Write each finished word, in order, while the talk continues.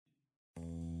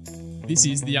This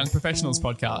is the Young Professionals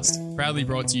Podcast, proudly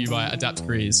brought to you by Adapt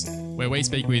Careers, where we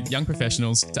speak with young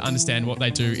professionals to understand what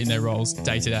they do in their roles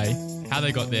day to day, how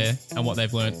they got there, and what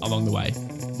they've learnt along the way.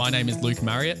 My name is Luke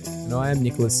Marriott. And I am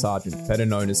Nicholas Sargent, better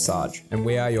known as Sarge, and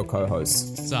we are your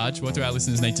co-hosts. Sarge, what do our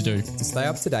listeners need to do? To stay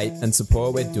up to date and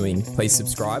support what we're doing, please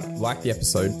subscribe, like the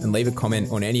episode, and leave a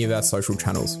comment on any of our social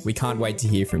channels. We can't wait to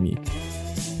hear from you.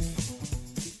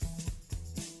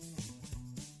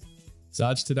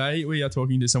 Sarge, today we are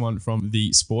talking to someone from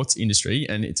the sports industry,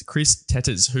 and it's Chris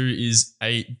Tetaz, who is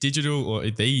the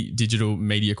digital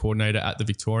media coordinator at the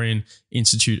Victorian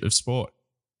Institute of Sport.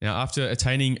 Now, after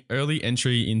attaining early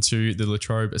entry into the La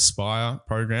Trobe Aspire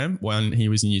program when he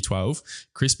was in Year 12,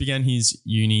 Chris began his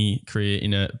uni career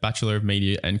in a Bachelor of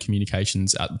Media and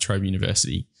Communications at La Trobe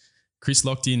University. Chris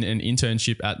locked in an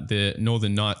internship at the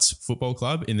Northern Knights Football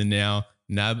Club in the now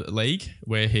NAB League,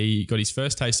 where he got his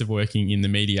first taste of working in the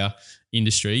media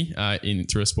industry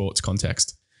through a sports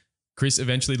context. Chris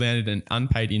eventually landed an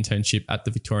unpaid internship at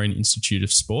the Victorian Institute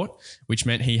of Sport, which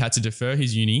meant he had to defer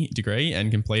his uni degree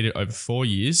and complete it over 4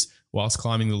 years whilst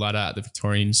climbing the ladder at the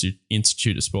Victorian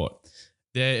Institute of Sport.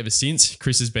 There ever since,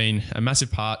 Chris has been a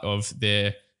massive part of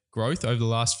their growth over the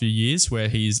last few years, where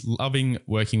he's loving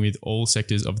working with all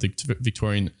sectors of the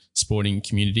Victorian sporting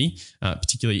community,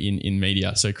 particularly in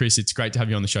media. So Chris, it's great to have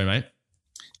you on the show, mate.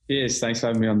 Yes, thanks for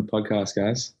having me on the podcast,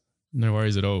 guys. No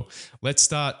worries at all. Let's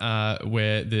start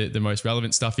where the most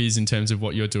relevant stuff is in terms of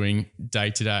what you're doing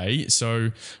day to day.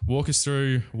 So walk us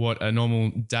through what a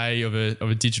normal day of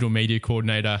a digital media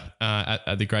coordinator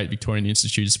at the great Victorian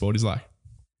Institute of Sport is like.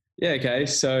 Yeah, okay.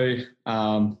 So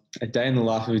a day in the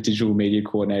life of a digital media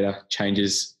coordinator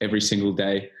changes every single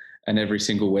day and every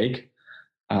single week.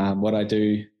 What I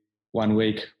do one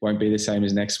week won't be the same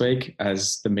as next week,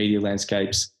 as the media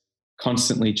landscape's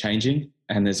constantly changing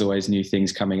and there's always new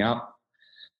things coming up.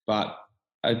 But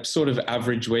a sort of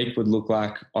average week would look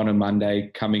like on a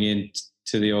Monday coming in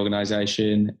to the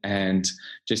organisation and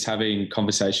just having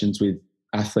conversations with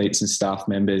athletes and staff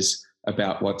members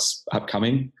about what's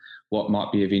upcoming, what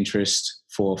might be of interest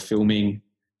for filming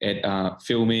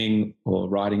or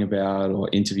writing about or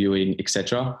interviewing,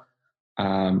 etc.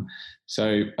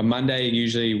 So a Monday,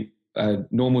 usually a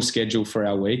normal schedule for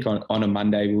our week. On a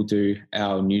Monday, we'll do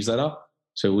our newsletter.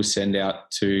 So we'll send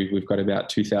out we've got about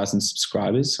 2,000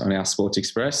 subscribers on our Sports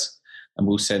Express, and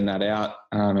we'll send that out,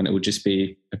 and it will just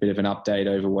be a bit of an update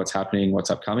over what's happening, what's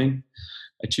upcoming.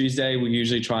 A Tuesday, we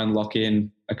usually try and lock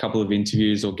in a couple of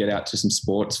interviews or get out to some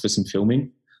sports for some filming.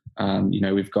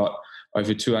 We've got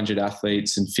over 200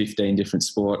 athletes and 15 different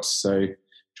sports. So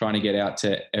trying to get out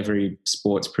to every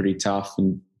sport's pretty tough,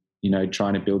 and,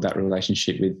 trying to build that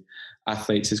relationship with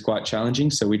athletes is quite challenging.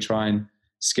 So we try and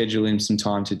schedule in some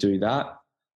time to do that.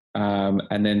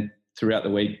 And then throughout the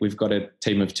week, we've got a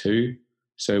team of 2.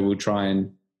 So we'll try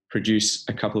and produce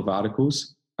a couple of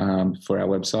articles for our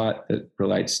website that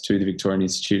relates to the Victorian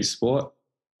Institute of Sport.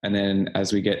 And then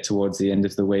as we get towards the end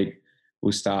of the week,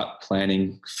 we'll start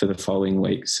planning for the following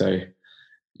week. So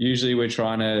usually we're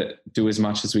trying to do as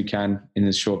much as we can in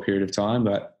a short period of time,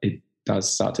 but it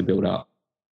does start to build up.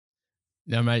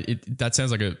 Now, mate, that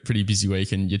sounds like a pretty busy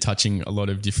week, and you're touching a lot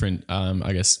of different,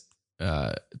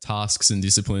 tasks and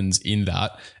disciplines in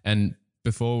that. And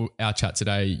before our chat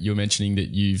today, you were mentioning that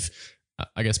you've,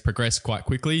 progressed quite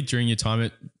quickly during your time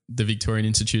at the Victorian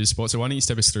Institute of Sport. So why don't you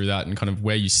step us through that and kind of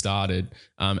where you started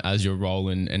as your role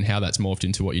and how that's morphed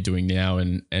into what you're doing now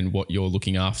and what you're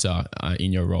looking after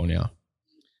in your role now?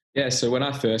 Yeah, so when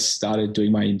I first started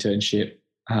doing my internship,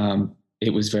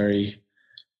 it was very,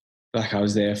 I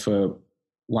was there for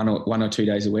one or 2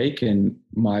 days a week, and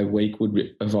my week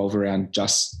would evolve around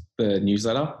just the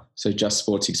newsletter, so just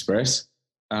Sports Express,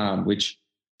 which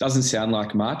doesn't sound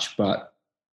like much, but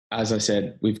as I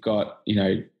said, we've got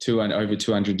over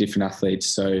 200 different athletes.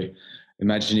 So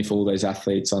imagine if all those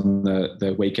athletes on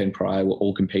the weekend prior were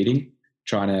all competing,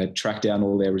 trying to track down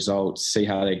all their results, see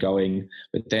how they're going.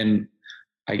 But then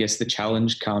I guess the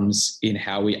challenge comes in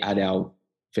how we add our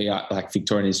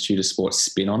Victorian Institute of Sport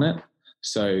spin on it.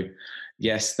 So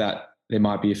yes, that there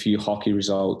might be a few hockey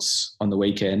results on the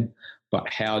weekend,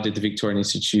 but how did the Victorian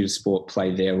Institute of Sport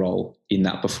play their role in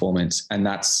that performance? And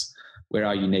that's where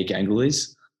our unique angle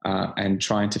is. And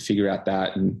trying to figure out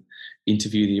that and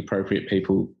interview the appropriate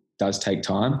people does take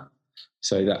time.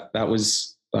 So that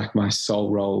was like my sole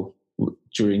role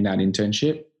during that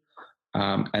internship.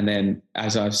 And then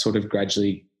as I've sort of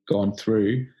gradually gone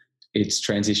through, it's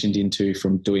transitioned into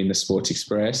from doing the Sports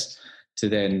Express to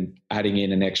then adding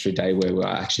in an extra day where we'll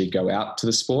actually go out to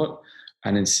the sport.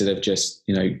 And instead of just,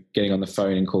 getting on the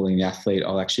phone and calling the athlete,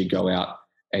 I'll actually go out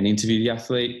and interview the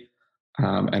athlete,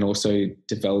 and also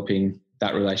developing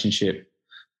that relationship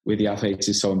with the athletes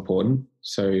is so important.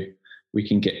 So we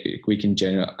can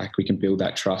build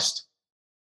that trust,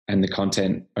 and the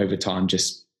content over time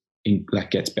just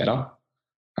gets better.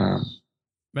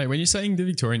 Mate, when you're saying the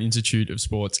Victorian Institute of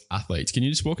Sports athletes, can you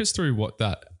just walk us through what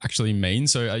that actually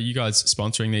means? So are you guys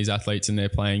sponsoring these athletes and they're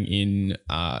playing in,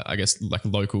 I guess, like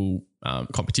local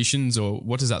competitions, or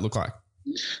what does that look like?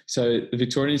 So the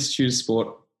Victorian Institute of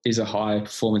Sport is a high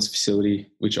performance facility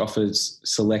which offers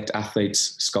select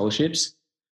athletes scholarships.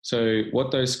 So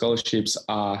what those scholarships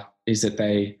are is that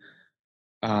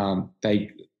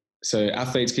so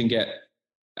athletes can get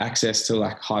access to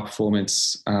like high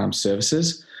performance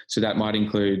services. So that might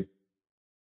include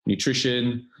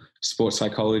nutrition, sports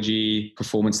psychology,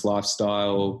 performance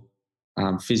lifestyle,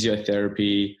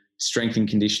 physiotherapy, strength and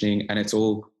conditioning, and it's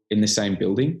all in the same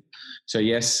building. So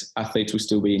yes, athletes will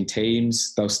still be in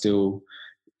teams. They'll still,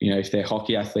 if they're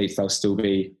hockey athletes, they'll still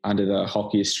be under the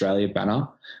Hockey Australia banner.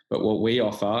 But what we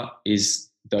offer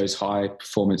is those high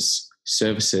performance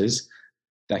services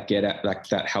that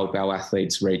that help our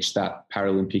athletes reach that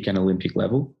Paralympic and Olympic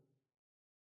level.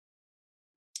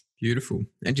 Beautiful.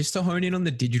 And just to hone in on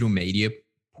the digital media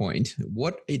point,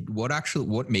 what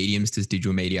mediums does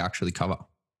digital media actually cover?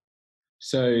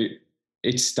 So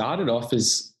it started off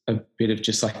as a bit of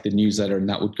just like the newsletter, and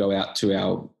that would go out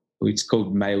to it's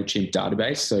called MailChimp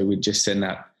database. So we'd just send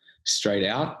that straight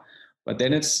out. But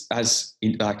then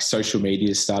like social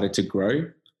media started to grow,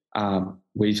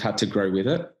 we've had to grow with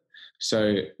it.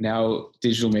 So now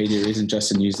digital media isn't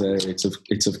just a newsletter. It's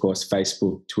of course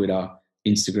Facebook, Twitter,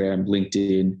 Instagram,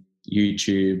 LinkedIn,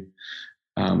 YouTube,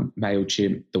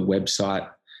 MailChimp, the website.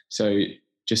 So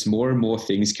just more and more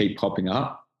things keep popping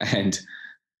up, and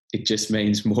it just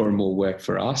means more and more work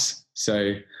for us.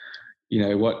 So,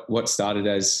 what started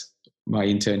as my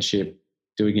internship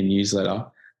doing a newsletter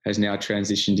has now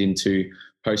transitioned into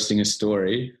posting a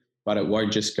story, but it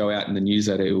won't just go out in the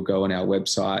newsletter. It will go on our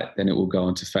website, then it will go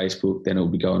onto Facebook, then it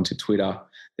will go onto Twitter,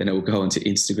 then it will go onto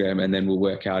Instagram, and then we'll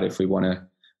work out if we want to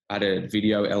add a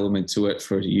video element to it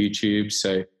for YouTube.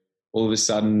 So all of a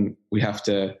sudden we have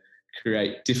to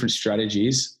create different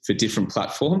strategies for different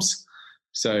platforms.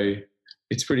 So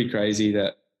it's pretty crazy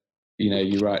that,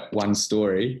 you write one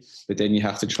story, but then you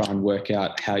have to try and work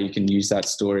out how you can use that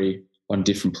story on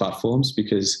different platforms,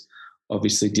 because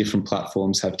obviously different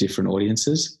platforms have different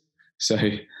audiences. So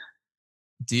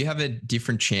do you have a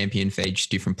different champion for each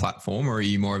different platform, or are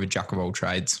you more of a jack of all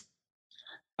trades?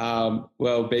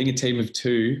 Well, being a team of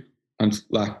two, and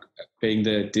like being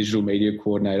the digital media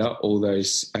coordinator, all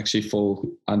those actually fall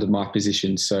under my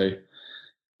position. So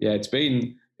yeah,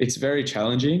 it's very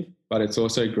challenging, but it's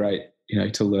also great,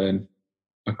 to learn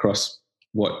across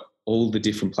all the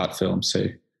different platforms. So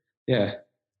yeah.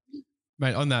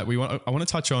 Mate, on that, I want to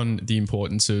touch on the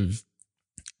importance of,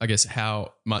 I guess,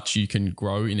 how much you can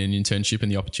grow in an internship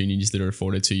and the opportunities that are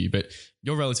afforded to you. But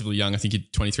you're relatively young. I think you're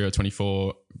 23 or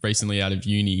 24, recently out of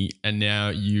uni, and now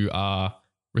you are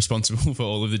responsible for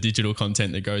all of the digital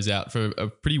content that goes out for a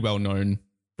pretty well-known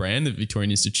brand, the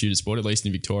Victorian Institute of Sport, at least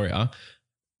in Victoria.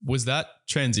 Was that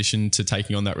transition to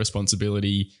taking on that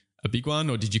responsibility a big one,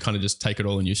 or did you kind of just take it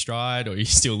all in your stride, or are you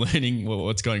still learning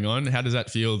what's going on? How does that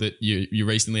feel that you're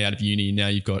recently out of uni and now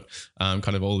you've got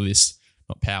kind of all of this,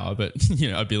 not power, but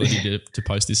ability to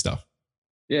post this stuff?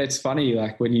 Yeah, it's funny.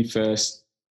 Like when you first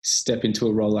step into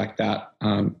a role like that,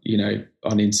 on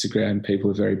Instagram,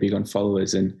 people are very big on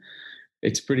followers, and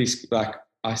it's pretty like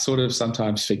I sort of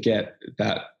sometimes forget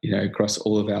that, across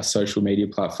all of our social media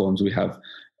platforms, we have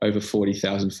over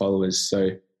 40,000 followers.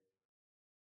 So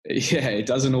yeah, it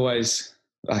doesn't always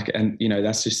and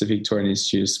that's just the Victorian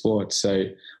Institute of Sport. So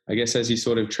I guess as you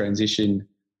sort of transition,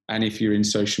 and if you're in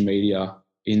social media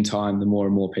in time, the more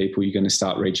and more people you're going to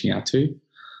start reaching out to.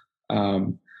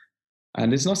 And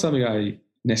it's not something I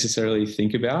necessarily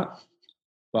think about,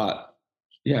 but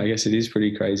yeah, I guess it is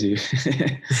pretty crazy.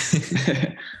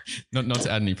 not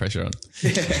to add any pressure on.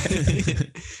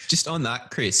 Just on that,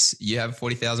 Chris, you have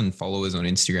 40,000 followers on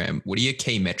Instagram. What are your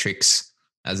key metrics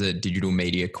as a digital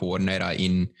media coordinator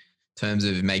in terms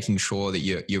of making sure that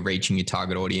you're reaching your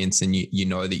target audience and you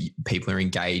know that people are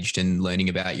engaged and learning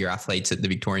about your athletes at the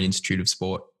Victorian Institute of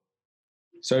Sport?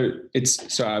 So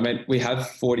we have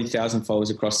 40,000 followers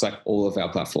across like all of our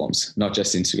platforms, not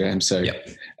just Instagram. So yep.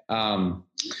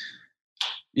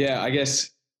 Yeah, I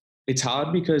guess it's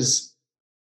hard because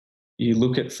you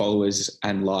look at followers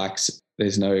and likes,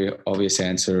 there's no obvious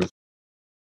answer of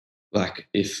like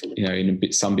if, in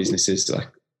some businesses, like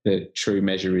the true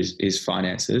measure is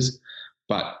finances.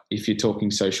 But if you're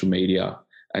talking social media,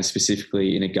 and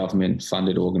specifically in a government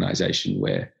funded organization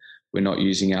where we're not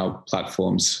using our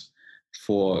platforms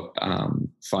for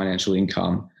financial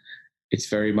income, it's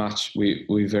very much,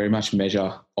 we very much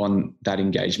measure on that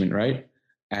engagement rate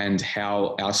and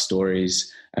how our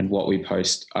stories and what we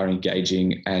post are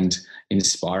engaging and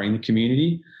inspiring the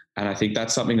community. And I think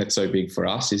that's something that's so big for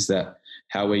us, is that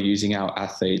how we're using our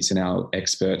athletes and our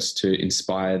experts to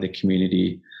inspire the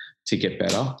community to get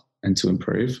better and to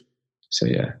improve. So,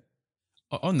 yeah.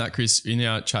 On that, Chris, in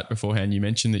our chat beforehand, you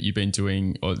mentioned that you've been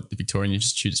doing, or the Victorian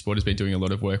Institute of Sport has been doing a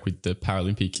lot of work with the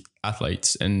Paralympic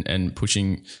athletes and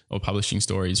pushing or publishing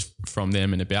stories from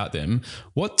them and about them.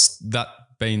 What's that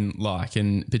been like?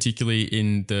 And particularly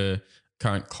in the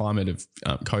current climate of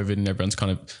COVID and everyone's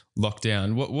kind of locked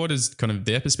down, what is kind of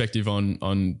their perspective on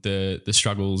the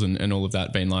struggles and all of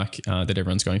that been like that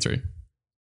everyone's going through?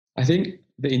 I think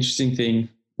the interesting thing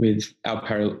with our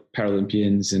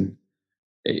Paralympians and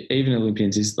even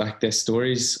Olympians is like their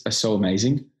stories are so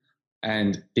amazing.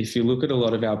 And if you look at a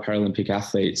lot of our Paralympic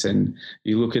athletes and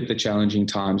you look at the challenging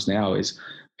times now, is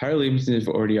Paralympians have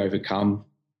already overcome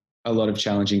a lot of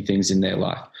challenging things in their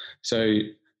life. So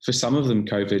for some of them,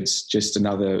 COVID's just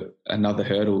another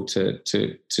hurdle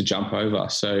to jump over.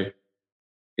 So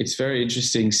it's very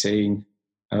interesting seeing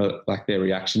like their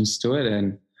reactions to it.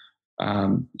 And,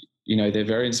 they're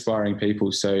very inspiring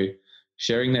people. So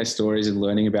sharing their stories and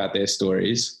learning about their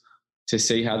stories to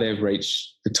see how they've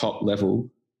reached the top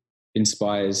level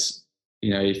inspires,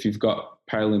 if you've got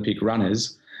Paralympic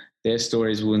runners, their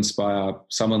stories will inspire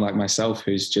someone like myself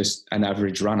who's just an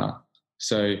average runner.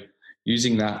 So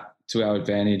using that to our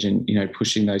advantage and,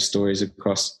 pushing those stories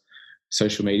across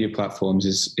social media platforms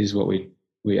is what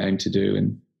we aim to do.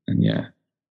 And yeah.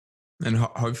 And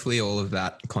hopefully all of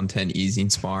that content is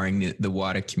inspiring the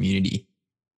wider community.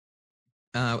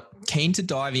 Keen to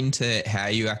dive into how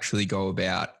you actually go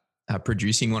about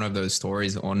producing one of those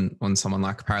stories on someone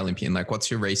like a Paralympian. Like,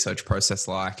 what's your research process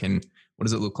like, and what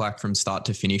does it look like from start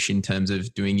to finish in terms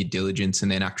of doing your diligence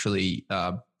and then actually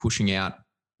pushing out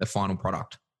the final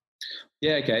product?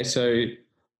 Yeah, okay. So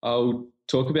I'll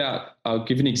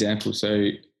give an example. So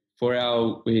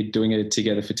we're doing a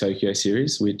Together for Tokyo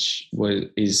series, which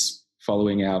is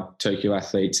following our Tokyo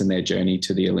athletes and their journey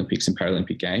to the Olympics and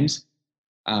Paralympic Games.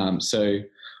 So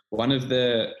one of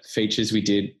the features we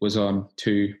did was on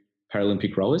 2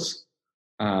 Paralympic rollers.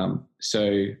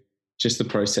 So just the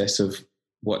process of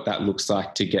what that looks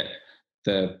like to get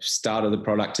the start of the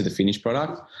product to the finished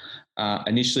product.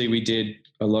 Initially, we did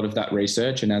a lot of that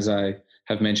research. And as I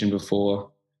have mentioned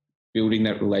before, building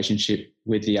that relationship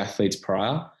with the athletes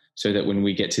prior so that when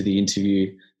we get to the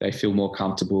interview, they feel more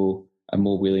comfortable and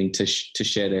more willing to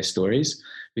share their stories,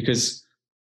 because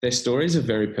their stories are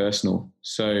very personal.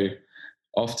 So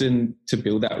often to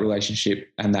build that relationship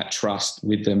and that trust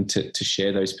with them to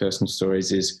share those personal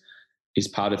stories is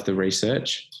part of the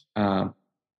research.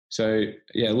 So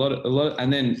yeah, a lot,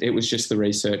 and then it was just the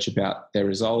research about their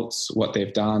results, what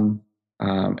they've done,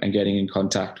 and getting in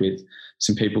contact with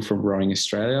some people from Rowing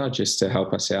Australia just to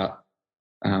help us out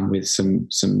with some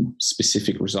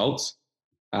specific results.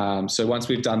 So once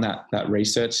we've done that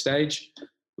research stage,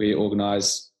 we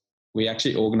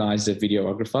actually organised a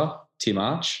videographer, Tim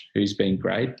Arch, who's been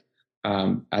great.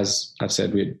 As I've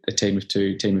said, we're a team of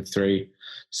 2, team of 3.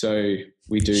 So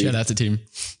we do. Shout out to Tim.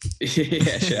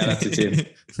 Yeah, shout out to Tim.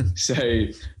 So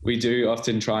we do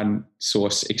often try and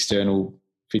source external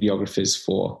videographers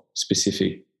for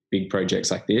specific big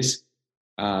projects like this.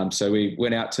 So we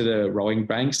went out to the rowing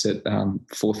banks at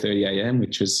 4:30 a.m.,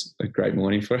 which was a great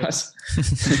morning for us.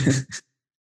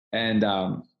 And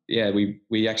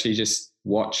we actually just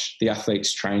watch the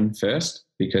athletes train first,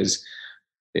 because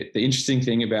the interesting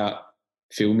thing about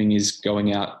filming is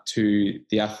going out to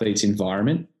the athlete's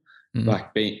environment,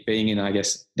 like being in, I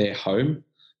guess, their home.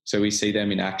 So we see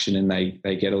them in action and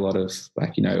they get a lot of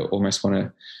almost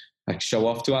want to show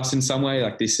off to us in some way.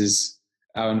 Like, this is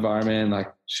our environment,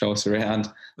 like show us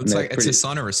around. It's a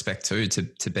sign of respect too,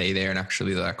 to be there and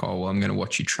actually like, oh, well, I'm going to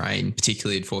watch you train,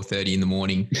 particularly at 4:30 in the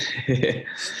morning.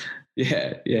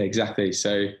 Yeah, exactly.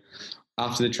 So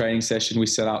after the training session, we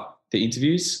set up the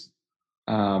interviews.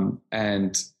 The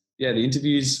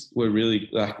interviews were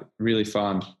really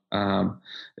fun,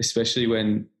 especially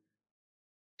when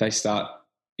they start,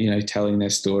 telling their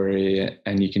story,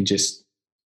 and you can just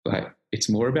it's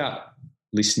more about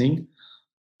listening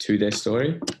to their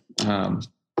story. And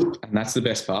that's the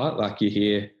best part. Like, you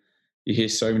hear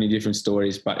so many different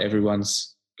stories, but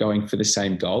everyone's going for the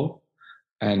same goal.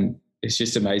 And it's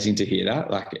just amazing to hear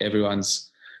that. Like, everyone's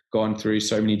gone through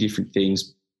so many different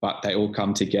things, but they all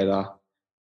come together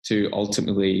to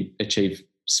ultimately achieve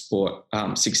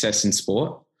success in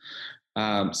sport.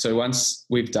 So once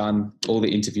we've done all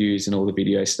the interviews and all the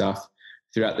video stuff,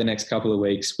 throughout the next couple of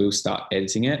weeks, we'll start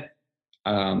editing it,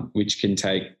 which can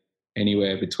take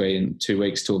anywhere between 2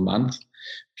 weeks to a month,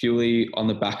 purely on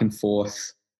the back and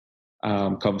forth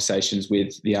conversations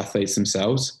with the athletes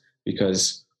themselves,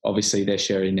 because obviously they're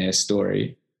sharing their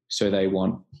story, so they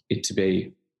want it to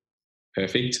be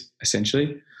perfect,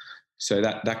 essentially. So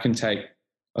that can take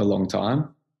a long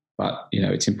time, but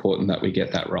it's important that we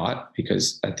get that right,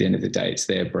 because at the end of the day, it's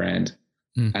their brand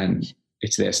and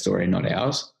it's their story, not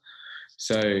ours.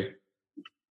 So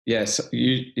yes,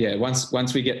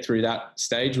 once we get through that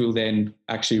stage, we'll then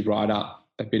actually write up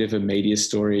a bit of a media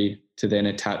story to then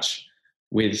attach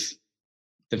with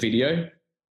the video.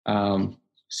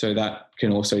 So that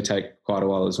can also take quite a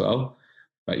while as well.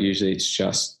 But usually it's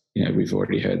just, we've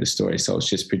already heard the story, so it's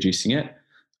just producing it.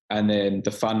 And then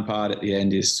the fun part at the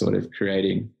end is sort of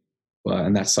creating,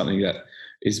 and that's something that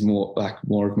is more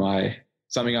of my,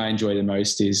 something I enjoy the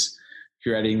most is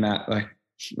creating that,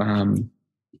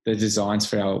 the designs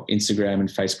for our Instagram and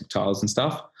Facebook tiles and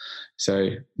stuff.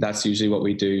 So that's usually what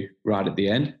we do right at the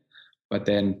end. But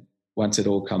then once it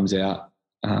all comes out,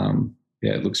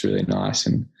 it looks really nice,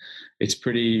 and it's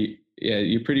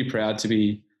you're pretty proud to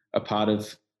be a part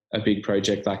of a big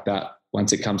project like that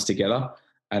once it comes together.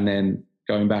 And then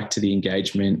going back to the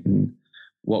engagement and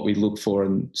what we look for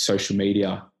in social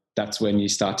media, that's when you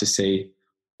start to see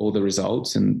all the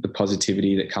results and the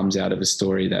positivity that comes out of a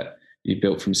story that you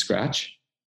built from scratch.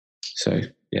 So,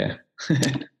 yeah.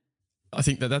 I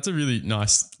think that's a really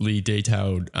nicely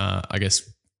detailed,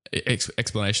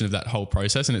 explanation of that whole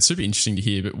process. And it's super interesting to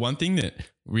hear. But one thing that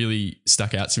really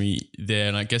stuck out to me there,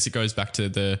 and I guess it goes back to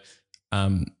the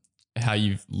how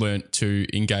you've learnt to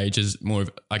engage as more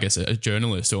of, I guess, a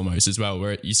journalist almost as well,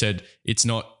 where you said it's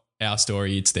not our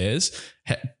story, it's theirs.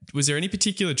 Was there any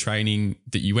particular training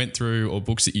that you went through, or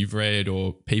books that you've read,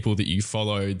 or people that you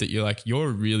followed that you're like, you're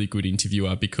a really good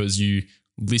interviewer because you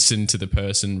listen to the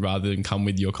person rather than come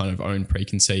with your kind of own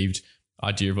preconceived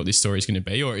idea of what this story is going to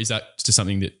be? Or is that just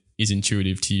something that is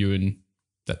intuitive to you and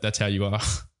that's how you are?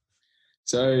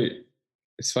 So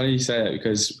it's funny you say that,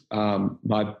 because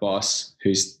my boss,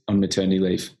 who's on maternity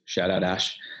leave, shout out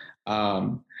Ash,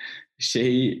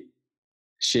 she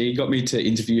got me to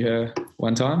interview her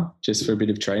one time just for a bit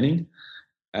of training.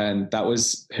 And that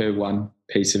was her one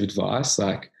piece of advice.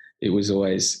 Like, it was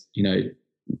always,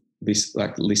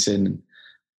 listen,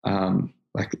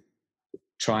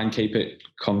 try and keep it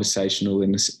conversational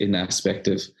in the aspect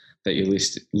of that you're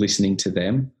listening to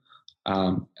them.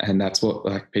 And that's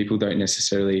what, people don't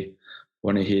necessarily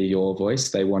want to hear your voice.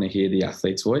 They want to hear the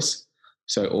athlete's voice.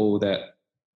 So all that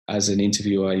as an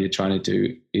interviewer you're trying to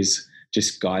do is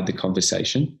just guide the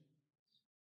conversation.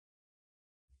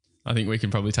 I think we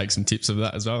can probably take some tips of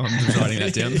that as well. I'm just writing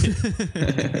that down.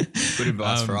 Good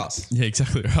advice for us. Yeah,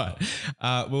 exactly right.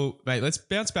 Well, mate, let's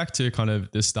bounce back to kind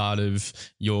of the start of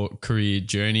your career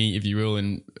journey, if you will.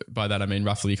 And by that, I mean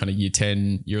roughly kind of year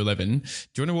 10, year 11. Do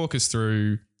you want to walk us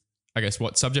through, I guess,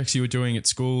 what subjects you were doing at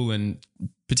school, and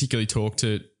particularly talk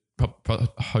to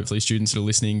hopefully students that are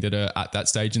listening that are at that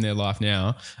stage in their life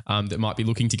now that might be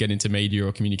looking to get into media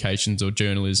or communications or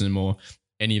journalism or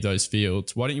any of those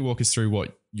fields? Why don't you walk us through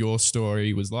what your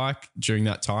story was like during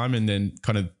that time, and then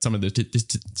kind of some of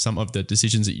the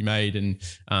decisions that you made and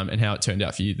how it turned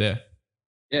out for you there?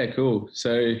 Yeah, cool.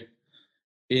 So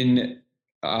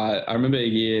I remember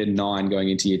year 9 going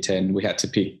into year 10, we had to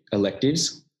pick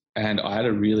electives, and I had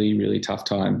a really, really tough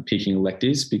time picking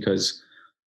electives because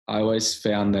I always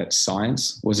found that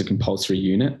science was a compulsory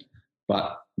unit,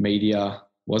 but media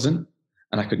wasn't.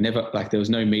 And I could never, there was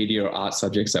no media or art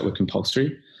subjects that were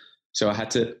compulsory. So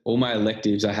all my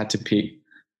electives, I had to pick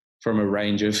from a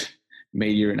range of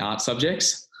media and art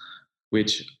subjects,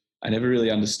 which I never really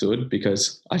understood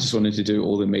because I just wanted to do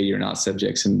all the media and art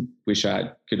subjects and wish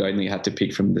I could only have to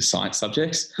pick from the science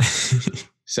subjects.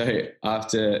 So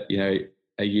after,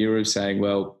 a year of saying,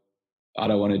 well, I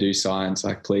don't want to do science,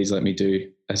 please let me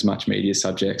do as much media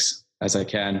subjects as I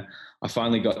can, I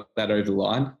finally got that over the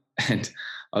line. And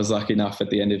I was lucky enough at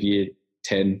the end of year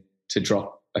 10 to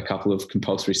drop a couple of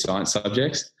compulsory science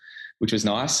subjects, which was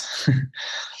nice.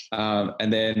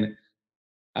 And then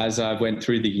as I went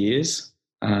through the years...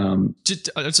 I just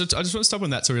want to stop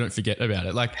on that so we don't forget about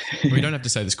it. We don't have to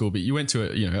say the school, but you went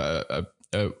to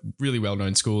a really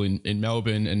well-known school in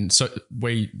Melbourne, and so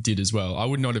we did as well. I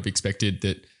would not have expected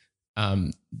that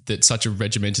that such a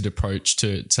regimented approach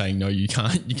to saying, no, you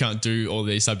can't do all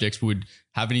these subjects would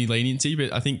have any leniency.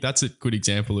 But I think that's a good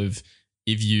example of,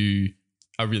 if you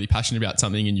are really passionate about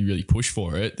something and you really push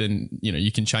for it, then,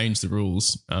 you can change the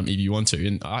rules if you want to.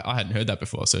 And I hadn't heard that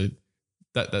before. So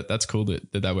that's cool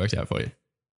that worked out for you.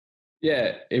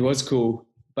 Yeah, it was cool.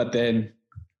 But then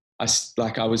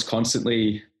I was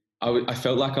constantly, I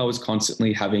felt like I was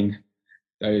constantly having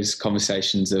those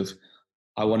conversations of,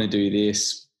 I want to do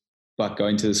this, but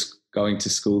going to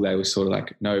school, they were sort of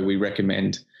like, no, we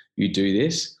recommend you do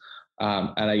this.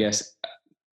 And I guess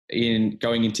in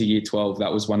going into year 12,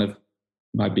 that was one of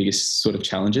my biggest sort of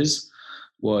challenges.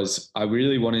 Was I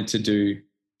really wanted to do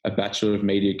a Bachelor of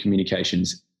Media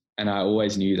Communications, and I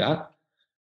always knew that.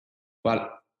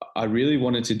 But I really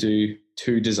wanted to do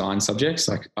 2 design subjects.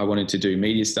 Like I wanted to do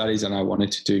media studies and I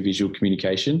wanted to do visual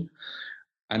communication.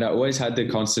 And I always had the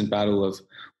constant battle of,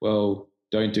 well,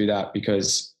 don't do that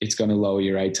because it's going to lower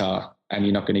your ATAR and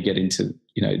you're not going to get into,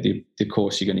 the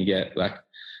course you're going to get. Like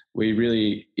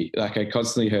I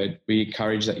constantly heard, we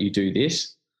encourage that you do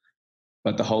this.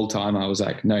 But the whole time I was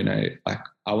like, no, like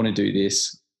I want to do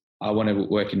this. I want to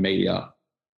work in media.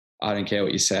 I don't care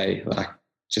what you say. Like,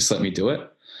 just let me do it.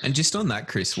 And just on that,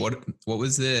 Chris, what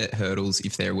was the hurdles,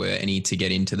 if there were any, to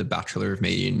get into the Bachelor of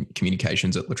Media and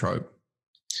Communications at La Trobe?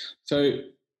 So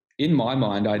in my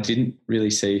mind, I didn't really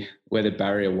see where the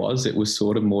barrier was. It was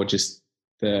sort of more just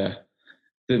the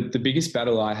biggest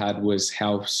battle I had was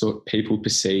how people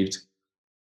perceived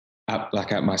at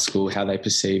my school, how they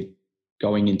perceived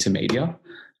going into media.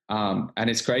 And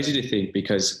it's crazy to think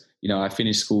because, I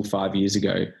finished school 5 years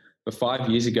ago, but 5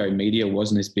 years ago, media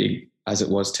wasn't as big as it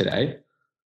was today,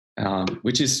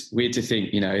 which is weird to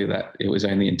think, that it was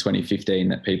only in 2015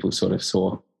 that people sort of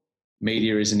saw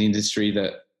media as an industry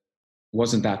that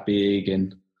wasn't that big.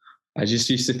 And I just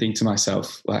used to think to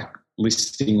myself, like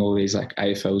listing all these like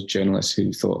AFL journalists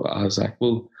who thought, I was like,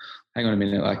 well, hang on a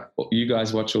minute, like you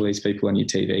guys watch all these people on your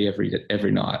TV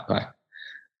every night, like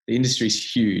the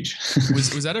industry's huge.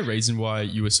 was that a reason why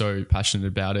you were so passionate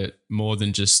about it, more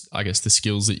than just, I guess, the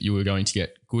skills that you were going to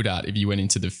get good at if you went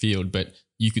into the field, but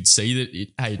you could see that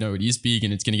it is big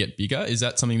and it's going to get bigger? Is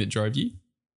that something that drove you?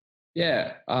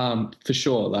 Yeah, for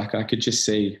sure. Like I could just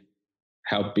see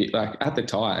how big, like at the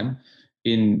time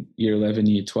in year 11,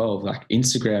 year 12, like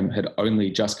Instagram had only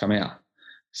just come out.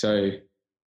 So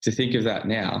to think of that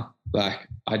now, like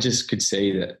I just could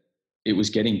see that it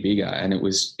was getting bigger and it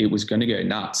was going to go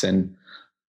nuts. And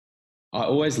I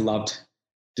always loved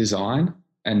design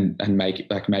and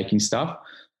making stuff,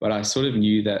 but I sort of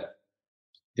knew that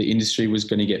the industry was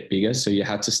going to get bigger. So you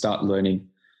had to start learning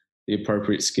the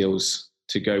appropriate skills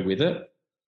to go with it.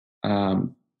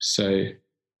 So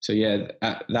yeah,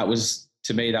 that was,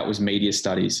 to me, that was media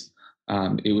studies.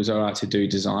 It was all right to do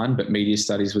design, but media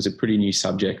studies was a pretty new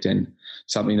subject and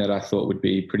something that I thought would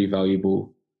be pretty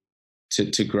valuable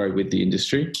to grow with the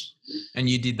industry. And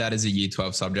you did that as a year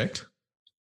 12 subject?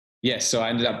 Yes. So I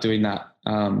ended up doing that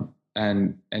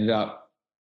and ended up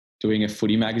doing a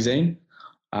footy magazine.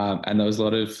 And there was a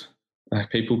lot of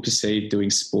people perceived doing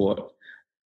sport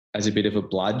as a bit of a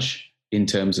bludge in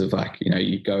terms of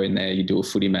you go in there, you do a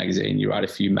footy magazine, you write a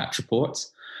few match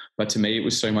reports. But to me, it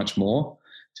was so much more.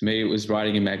 To me, it was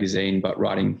writing a magazine, but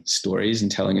writing stories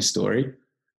and telling a story,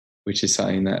 which is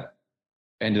something that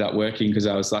ended up working because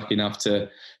I was lucky enough to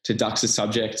dux a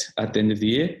subject at the end of the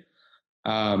year,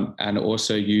 and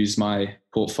also use my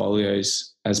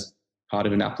portfolios as part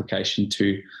of an application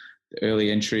to the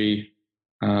early entry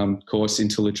course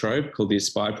into La Trobe called the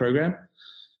Aspire program.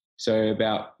 So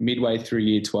about midway through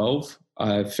year 12,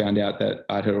 I found out that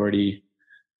I'd already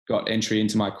got entry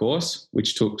into my course,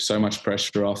 which took so much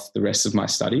pressure off the rest of my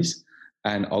studies.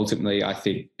 And ultimately, I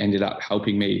think ended up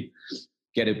helping me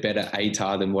get a better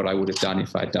ATAR than what I would have done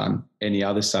if I'd done any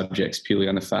other subjects, purely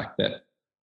on the fact that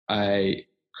I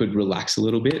could relax a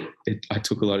little bit. I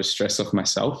took a lot of stress off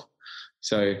myself.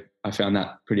 So I found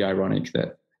that pretty ironic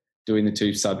that doing the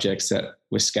 2 subjects that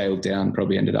were scaled down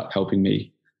probably ended up helping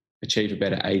me achieve a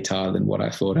better ATAR than what I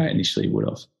thought I initially would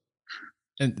have.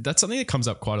 And that's something that comes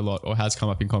up quite a lot, or has come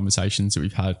up in conversations that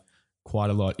we've had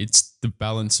quite a lot. It's the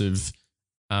balance of,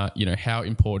 how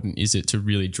important is it to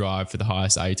really drive for the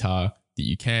highest ATAR that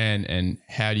you can, and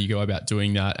how do you go about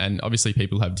doing that? And obviously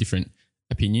people have different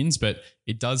opinions, but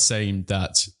it does seem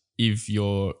that if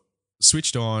you're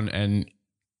switched on and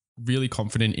really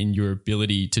confident in your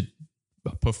ability to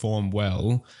perform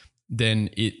well, then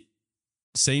it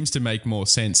seems to make more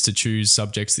sense to choose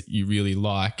subjects that you really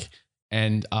like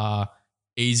and are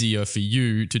easier for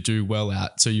you to do well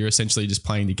at. So you're essentially just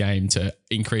playing the game to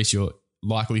increase your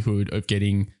likelihood of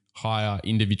getting higher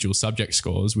individual subject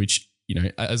scores, which,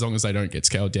 as long as they don't get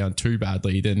scaled down too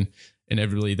badly, then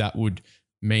inevitably that would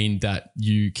mean that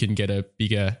you can get a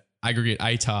bigger aggregate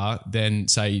ATAR than,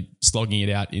 say, slogging it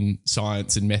out in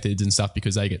science and methods and stuff,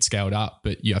 because they get scaled up,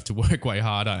 but you have to work way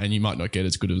harder and you might not get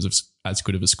as good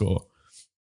of a score.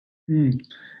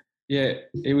 Yeah,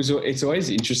 it's always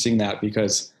interesting that,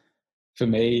 because for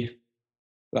me,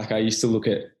 like I used to look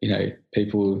at,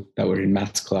 people that were in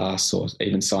maths class or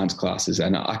even science classes,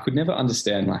 and I could never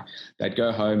understand, like they'd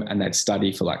go home and they'd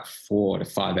study for like 4 to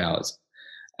 5 hours.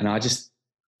 And I just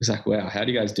was like, wow, how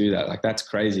do you guys do that? Like, that's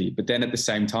crazy. But then at the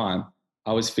same time,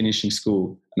 I was finishing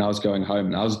school and I was going home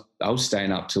and I was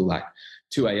staying up till like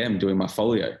 2 a.m. doing my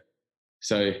folio.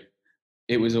 So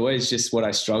it was always just what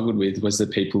I struggled with was the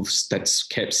people that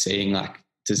kept seeing like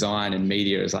design and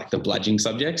media as like the bludgeoning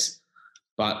subjects.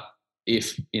 But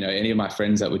if, any of my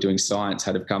friends that were doing science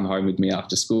had have come home with me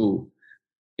after school,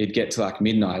 it'd get to like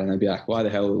midnight and they'd be like, why the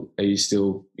hell are you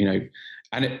still,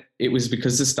 and it was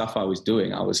because the stuff I was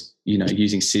doing, I was,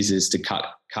 using scissors to cut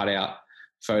out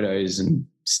photos and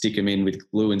stick them in with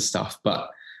glue and stuff.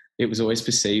 But it was always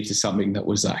perceived as something that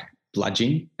was like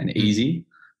bludgeoning and easy,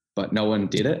 but no one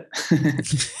did it.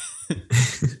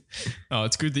 Oh,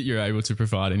 it's good that you're able to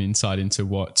provide an insight into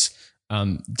what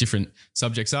different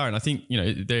subjects are. And I think,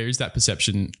 there is that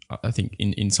perception, I think,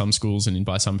 in some schools and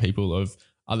by some people of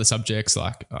other subjects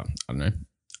like, I don't know,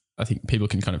 I think people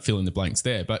can kind of fill in the blanks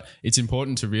there. But it's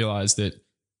important to realize that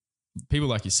people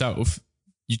like yourself,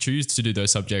 you choose to do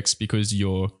those subjects because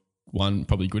you're, one,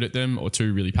 probably good at them, or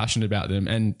two, really passionate about them.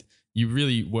 And you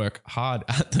really work hard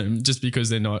at them just because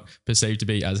they're not perceived to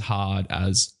be as hard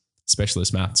as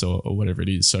specialist maths or whatever it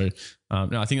is. So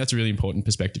no, I think that's a really important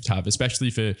perspective to have, especially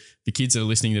for the kids that are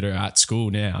listening that are at school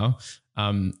now.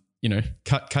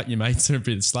 Cut your mates a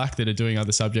bit of slack that are doing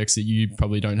other subjects that you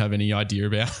probably don't have any idea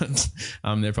about.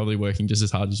 They're probably working just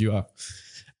as hard as you are.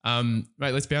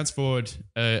 Mate, let's bounce forward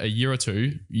a year or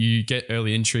two. You get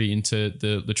early entry into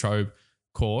the La Trobe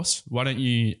course. Why don't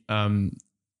you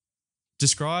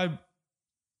describe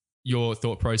your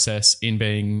thought process in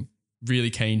being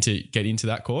really keen to get into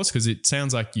that course? Because it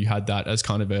sounds like you had that as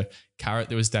kind of a carrot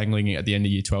that was dangling at the end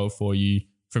of year 12 for you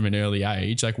from an early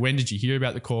age. Like, when did you hear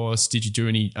about the course? Did you do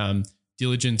any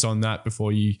diligence on that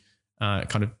before you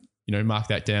kind of, mark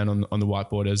that down on the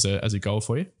whiteboard as a goal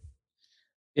for you?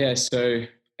 Yeah. So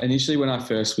initially when I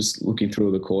first was looking through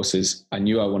all the courses, I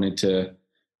knew I wanted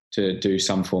to do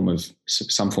some form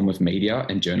of media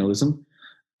and journalism.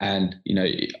 And,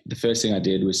 the first thing I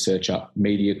did was search up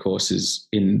media courses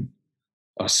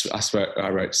I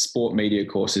wrote sport media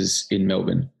courses in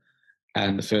Melbourne.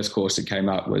 And the first course that came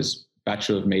up was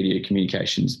Bachelor of Media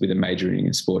Communications with a majoring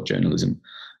in sport journalism.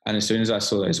 And as soon as I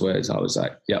saw those words, I was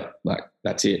like, yep, like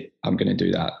that's it. I'm going to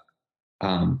do that.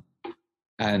 I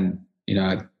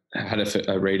had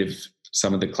a read of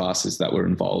some of the classes that were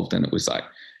involved, and it was like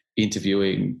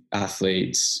interviewing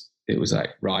athletes. It was like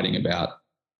writing about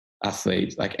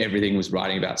athletes, like everything was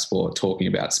writing about sport, talking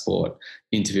about sport,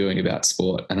 interviewing about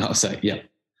sport. And I was like, yep,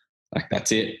 like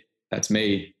that's it. That's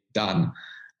me, done.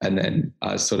 And then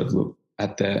I sort of looked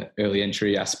at the early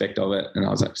entry aspect of it and I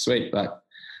was like, sweet, like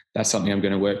that's something I'm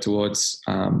going to work towards.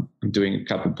 I'm doing a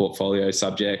couple of portfolio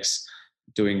subjects,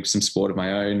 doing some sport of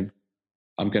my own.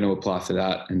 I'm going to apply for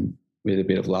that, and with a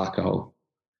bit of luck,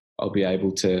 I'll be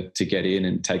able to get in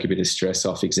and take a bit of stress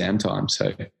off exam time.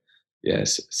 So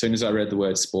yes, as soon as I read the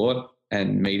word sport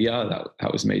and media,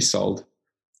 that was me sold.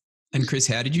 And Chris,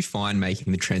 how did you find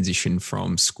making the transition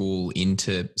from school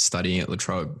into studying at La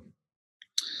Trobe?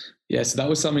 Yeah, so that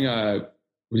was something I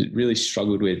really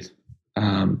struggled with.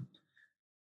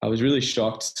 I was really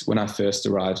shocked when I first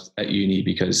arrived at uni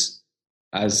because,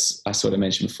 as I sort of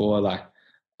mentioned before, like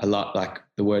a lot like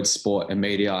the word sport and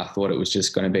media, I thought it was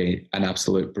just going to be an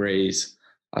absolute breeze.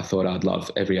 I thought I'd love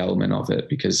every element of it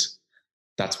because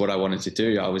that's what I wanted to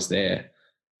do. I was there.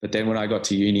 But then when I got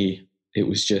to uni, it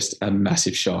was just a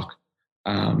massive shock.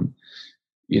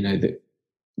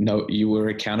 You were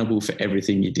accountable for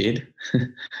everything you did,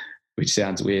 which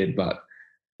sounds weird, but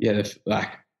yeah,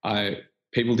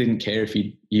 people didn't care if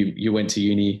you went to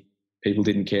uni. People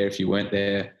didn't care if you weren't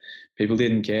there. People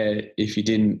didn't care if you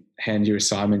didn't hand your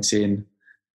assignments in.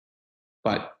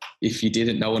 But if you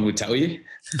didn't, no one would tell you.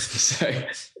 So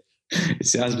it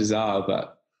sounds bizarre,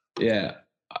 but yeah,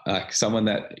 like someone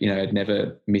that, had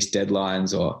never missed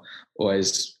deadlines or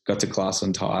always got to class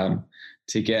on time,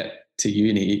 to get to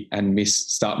uni and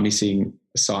start missing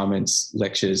assignments,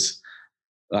 lectures,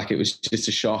 like it was just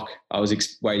a shock. I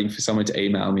was waiting for someone to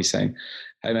email me saying,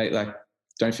 hey mate, like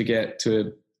don't forget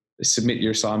to submit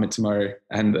your assignment tomorrow.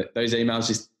 And those emails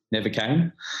just never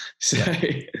came. So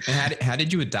and how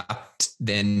did you adapt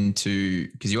then to,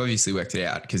 because you obviously worked it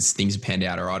out because things panned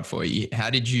out all right for you. How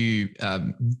did you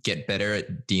get better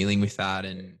at dealing with that?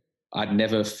 And I'd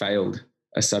never failed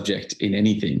a subject in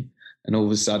anything. And all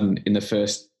of a sudden in the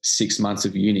first 6 months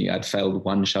of uni, I'd failed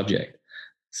one subject.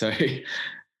 So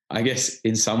I guess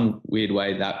in some weird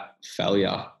way that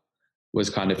failure was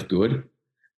kind of good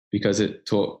because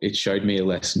it showed me a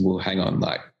lesson. Well, hang on,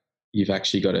 like you've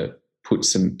actually got to put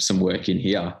some work in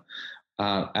here.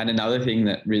 And another thing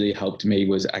that really helped me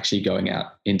was actually going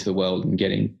out into the world and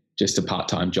getting just a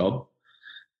part-time job,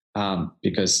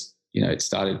 because, it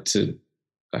started to,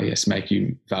 I guess, make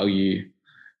you value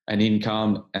an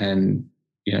income and,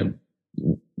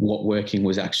 what working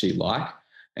was actually like.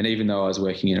 And even though I was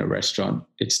working in a restaurant,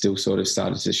 it still sort of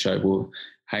started to show, well,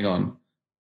 hang on,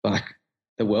 like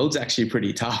the world's actually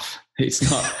pretty tough.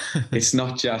 It's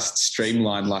not just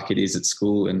streamlined like it is at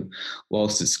school. And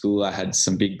whilst at school, I had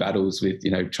some big battles with,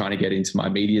 trying to get into my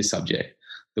media subject.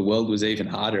 The world was even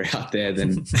harder out there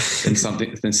than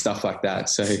stuff like that.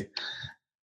 So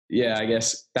yeah, I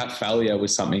guess that failure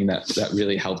was something that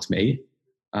really helped me,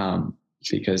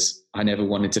 because I never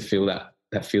wanted to feel that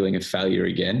feeling of failure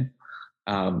again.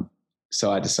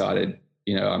 So I decided,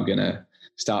 I'm going to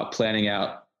start planning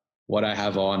out what I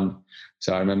have on.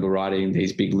 So I remember writing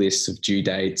these big lists of due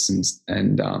dates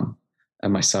and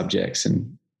my subjects,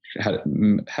 and had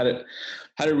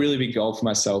a really big goal for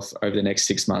myself over the next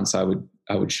 6 months. I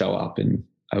would show up and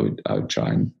I would try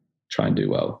and do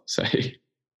well. So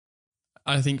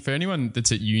I think for anyone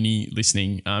that's at uni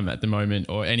listening at the moment,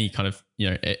 or any kind of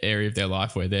area of their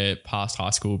life where they're past high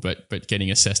school but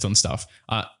getting assessed on stuff,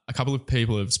 a couple of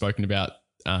people have spoken about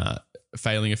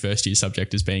failing a first year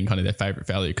subject as being kind of their favorite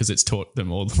failure because it's taught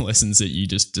them all the lessons that you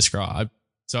just described.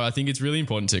 So I think it's really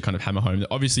important to kind of hammer home that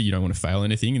obviously you don't want to fail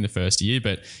anything in the first year,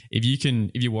 but if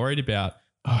you're worried about,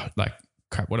 like,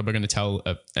 crap, what am I going to tell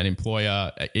an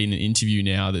employer in an interview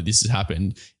now that this has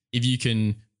happened? If you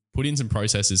can put in some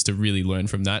processes to really learn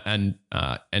from that and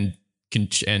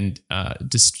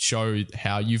just show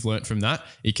how you've learned from that,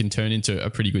 it can turn into a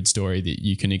pretty good story that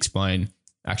you can explain.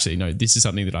 Actually, no, this is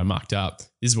something that I mucked up.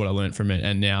 This is what I learned from it.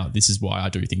 And now this is why I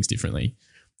do things differently.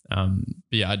 But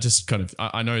yeah,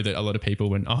 I know that a lot of people,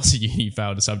 when I was at uni,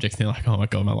 failed a subject, they're like, oh my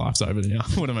God, my life's over now.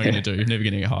 What am I going to do? Never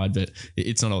going to get hired, but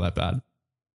it's not all that bad.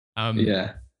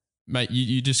 Yeah. Mate,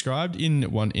 you described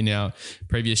in our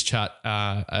previous chat,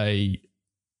 an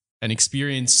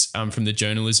experience from the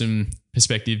journalism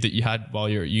perspective that you had while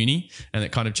you're at uni, and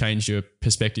that kind of changed your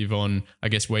perspective on, I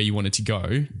guess, where you wanted to go.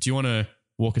 Do you want to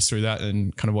walk us through that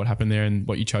and kind of what happened there and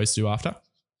what you chose to do after?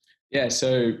 Yeah.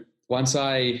 So once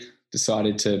I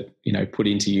decided to, put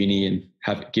into uni and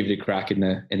give it a crack in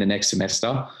the next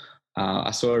semester,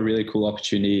 I saw a really cool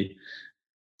opportunity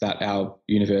that our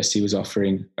university was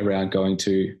offering around going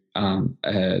to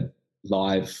a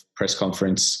live press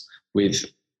conference with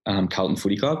Carlton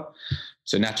Footy Club.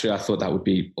 So naturally, I thought that would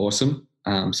be awesome.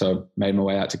 So I made my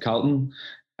way out to Carlton,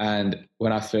 and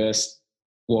when I first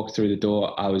walked through the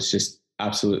door, I was just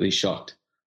absolutely shocked.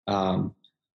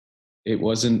 It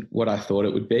wasn't what I thought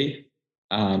it would be.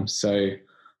 So,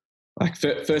 like,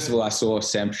 first of all, I saw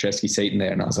Sam Petrescu-Seton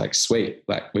there, and I was like, sweet,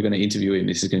 like, we're going to interview him.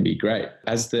 This is going to be great.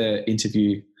 As the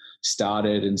interview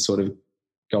started and sort of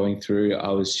going through, I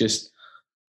was just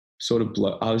sort of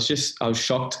I was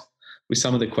shocked with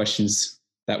some of the questions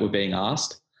that were being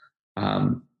asked.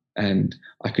 And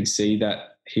I could see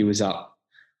that he was up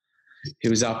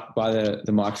by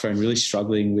the microphone, really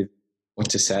struggling with what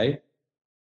to say.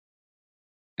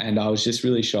 And I was just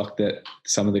really shocked that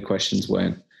some of the questions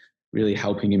weren't really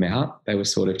helping him out. They were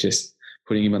sort of just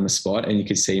putting him on the spot, and you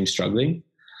could see him struggling.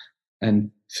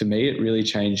 And for me, it really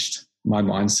changed my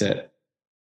mindset.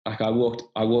 Like, I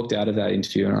walked out of that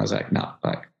interview and I was like, nah,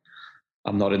 like,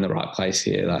 I'm not in the right place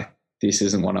here. Like, this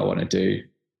isn't what I want to do.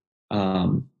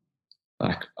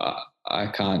 I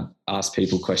can't ask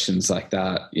people questions like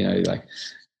that. Like,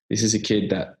 this is a kid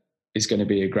that is going to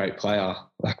be a great player.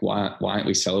 Like, why aren't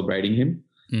we celebrating him?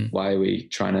 Why are we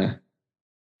trying to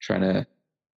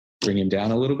bring him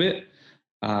down a little bit?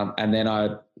 And then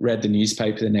I read the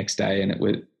newspaper the next day, and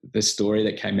the story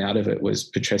that came out of it was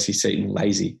Petrescu-Seton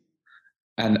lazy.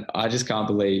 And I just can't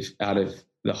believe, out of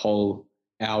the whole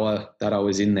hour that I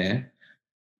was in there,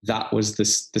 that was the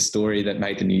story that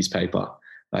made the newspaper.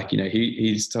 Like,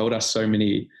 he's told us so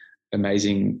many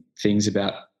amazing things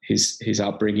about his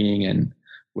upbringing and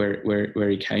where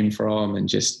he came from, and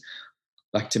just,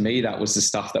 like, to me, that was the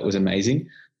stuff that was amazing.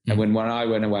 And when I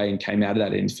went away and came out of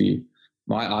that interview,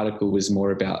 my article was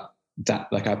more about that.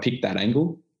 Like, I picked that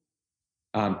angle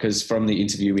because from the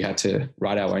interview we had to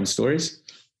write our own stories.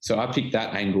 So I picked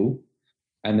that angle,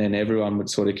 and then everyone would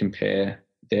sort of compare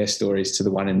their stories to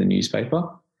the one in the newspaper.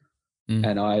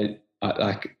 And I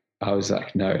was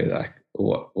like, no, like,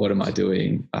 what am I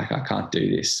doing? Like, I can't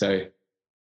do this. So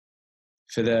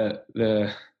for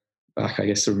the I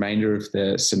guess the remainder of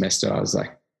the semester, I was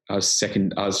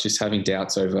just having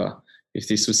doubts over if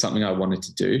this was something I wanted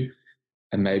to do,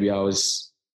 and maybe I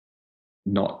was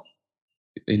not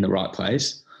in the right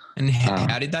place. And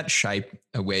how did that shape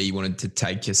where you wanted to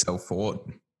take yourself forward?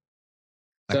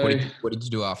 What did you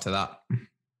do after that?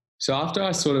 So after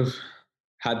I sort of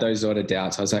had those sort of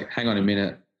doubts, I was like, hang on a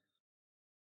minute.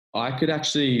 I could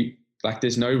actually,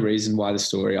 there's no reason why the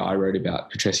story I wrote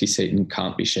about Petreski-Seton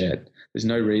can't be shared. There's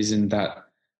no reason that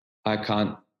I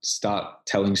can't start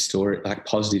telling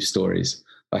positive stories.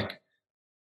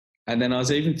 And then I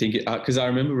was even thinking, because I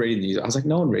remember reading the news, I was like,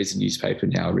 no one reads the newspaper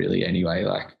now really anyway.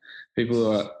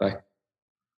 People are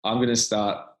I'm going to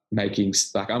start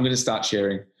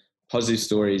sharing positive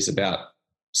stories about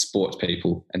sports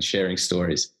people and sharing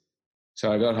stories.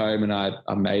 So I got home and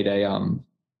I made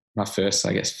my first,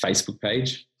 Facebook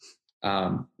page,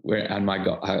 and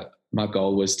my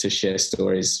goal was to share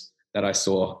stories that I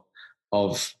saw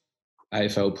of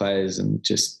AFL players and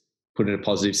just put a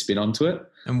positive spin onto it.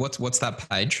 And what's that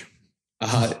page?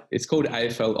 It's called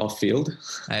AFL Off Field.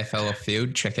 AFL Off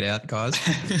Field. Check it out, guys.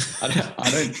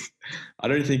 I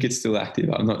don't think it's still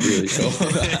active. I'm not really sure.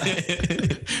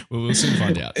 Well, we'll soon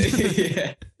find out.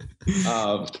 Yeah.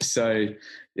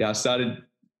 I started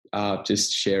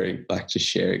just sharing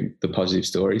the positive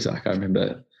stories. I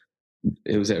remember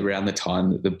it was around the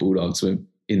time that the Bulldogs were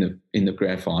in the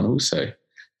grand final, so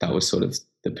that was sort of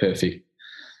the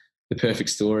perfect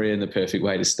story and the perfect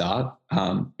way to start.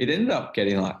 It ended up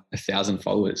getting 1,000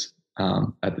 followers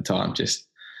at the time.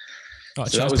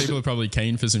 People are probably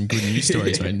keen for some good news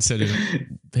stories, yeah. Mate, instead of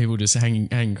people just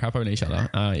hanging crap on each other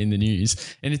in the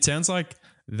news. And it sounds like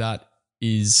that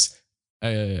is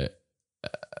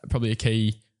probably a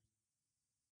key,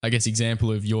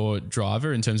 example of your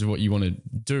driver in terms of what you want to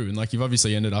do. And you've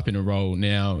obviously ended up in a role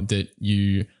now that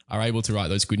you are able to write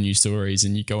those good news stories,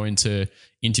 and you go into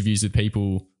interviews with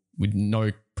people with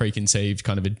no preconceived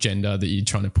kind of agenda that you're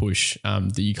trying to push,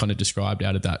 that you kind of described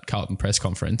out of that Carlton press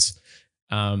conference.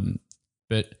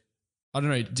 But I don't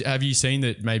know, have you seen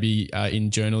that maybe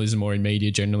in journalism or in media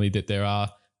generally that there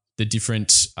are the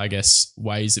different,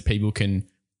 ways that people can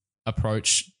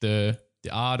approach the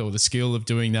art or the skill of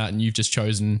doing that, and you've just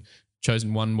chosen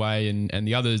one way, and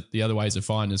the other ways are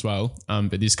fine as well.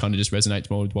 But this kind of just resonates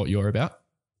more with what you're about.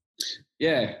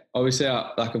 Yeah, obviously,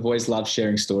 I've always loved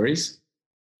sharing stories,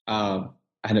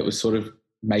 and it was sort of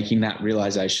making that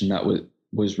realization that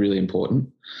was really important.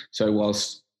 So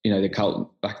whilst the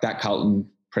Carlton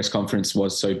press conference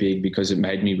was so big because it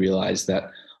made me realize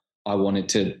that I wanted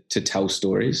to tell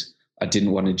stories. I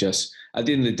didn't want to just, at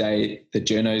the end of the day, the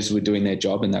journos were doing their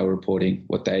job and they were reporting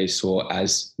what they saw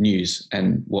as news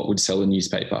and what would sell a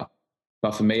newspaper.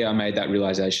 But for me, I made that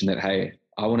realization that, hey,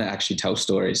 I want to actually tell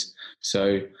stories.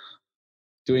 So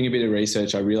doing a bit of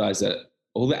research, I realized that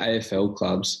all the AFL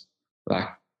clubs,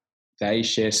 they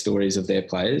share stories of their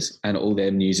players and all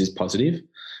their news is positive.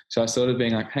 So I started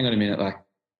being hang on a minute,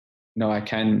 no, I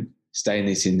can stay in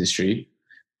this industry.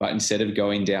 But instead of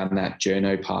going down that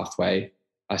journo pathway,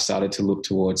 I started to look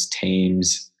towards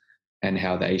teams and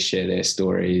how they share their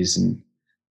stories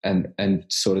and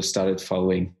sort of started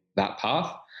following that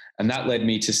path. And that led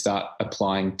me to start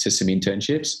applying to some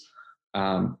internships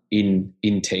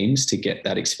in teams to get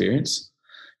that experience.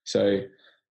 So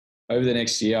over the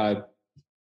next year,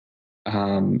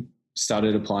 I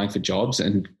started applying for jobs,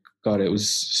 and God, it was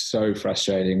so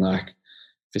frustrating.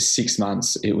 For 6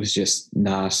 months, it was just,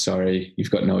 nah, sorry,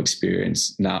 you've got no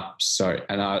experience. Nah, sorry.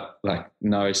 And I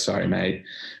no, sorry, mate.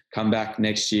 Come back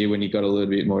next year when you got a little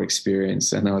bit more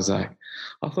experience. And I was I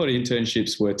thought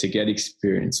internships were to get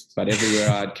experience, but everywhere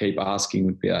I'd keep asking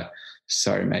would be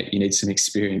sorry, mate, you need some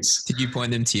experience. Did you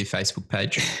point them to your Facebook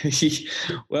page?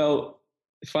 Well,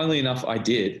 funnily enough, I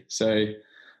did. So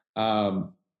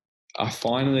I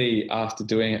finally, after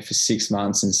doing it for 6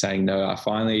 months and saying no, I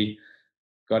finally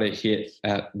got a hit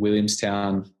at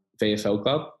Williamstown VFL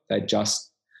Club. They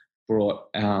just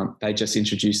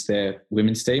introduced their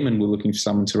women's team and were looking for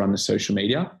someone to run the social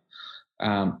media.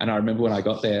 And I remember when I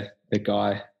got there, the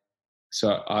guy,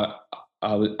 so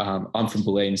I'm from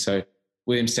Bulleen, so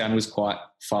Williamstown was quite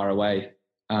far away.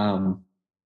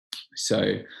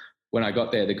 So when I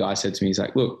got there, the guy said to me, he's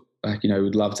look,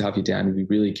 we'd love to have you down. We'd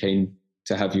be really keen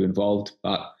to have you involved,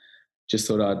 but just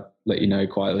thought I'd let you know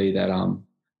quietly that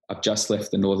I've just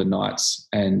left the Northern Knights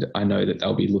and I know that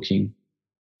they'll be looking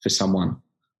for someone.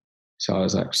 So I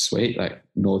was sweet,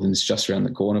 Northern's just around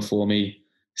the corner for me.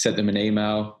 Sent them an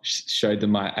email, showed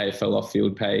them my AFL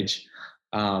off-field page,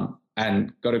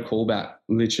 and got a call back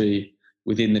literally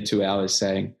within the 2 hours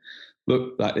saying,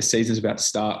 look, the season's about to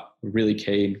start. We're really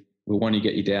keen. We want to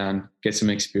get you down, get some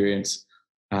experience.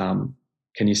 Can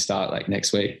you start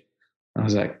next week? I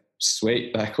was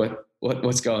sweet,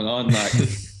 what's going on?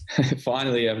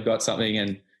 Finally I've got something,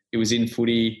 and it was in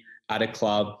footy at a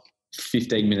club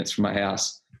 15 minutes from my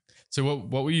house. So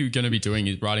what were you going to be doing?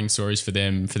 Is writing stories for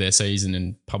them for their season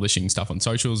and publishing stuff on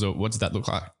socials, or what does that look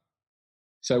like?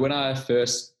 So when I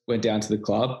first went down to the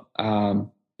club,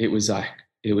 it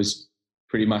was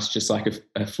pretty much just like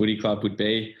a footy club would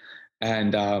be.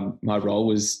 And my role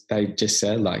was, they just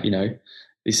said, like, you know,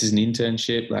 this is an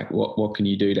internship. Like, what can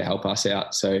you do to help us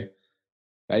out? So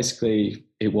basically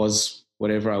it was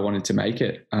whatever I wanted to make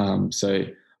it. So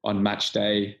on match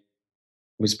day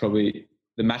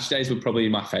the match days were probably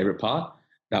my favorite part.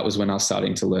 That was when I was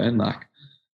starting to learn, like,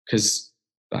 because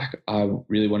like I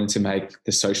really wanted to make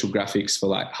the social graphics for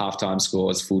like halftime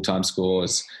scores, full-time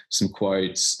scores, some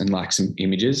quotes and like some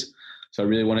images. So I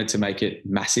really wanted to make it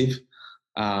massive.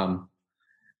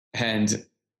 And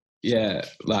yeah,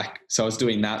 like, so I was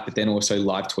doing that, but then also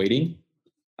live tweeting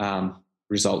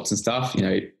results and stuff. You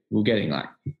know, we're getting like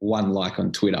 1 like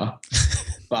on Twitter,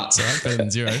 but better than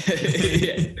 0.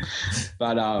 yeah.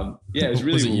 But yeah, it was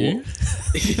really was it you?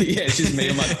 Yeah, it's just me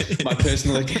on my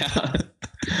personal account.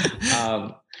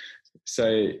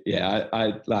 So yeah,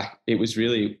 I like, it was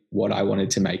really what I wanted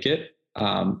to make it,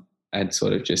 and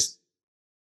sort of just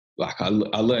like I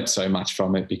learned so much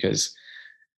from it because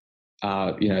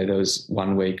you know, there was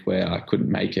 1 week where I couldn't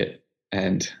make it,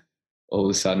 and all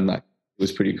of a sudden, like, it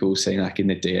was pretty cool seeing like in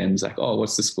the DMs, like, oh,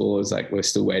 what's the scores? Like, we're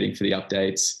still waiting for the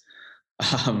updates.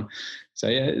 So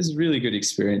yeah, it was a really good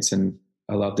experience, and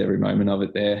I loved every moment of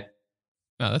it there.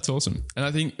 No, that's awesome. And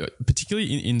I think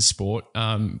particularly in sport,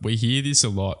 we hear this a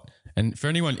lot. And for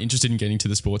anyone interested in getting to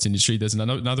the sports industry, there's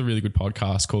another really good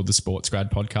podcast called the Sports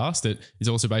Grad Podcast that is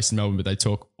also based in Melbourne, but they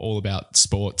talk all about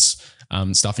sports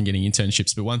stuff and getting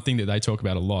internships. But one thing that they talk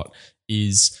about a lot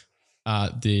is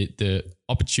the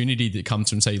opportunity that comes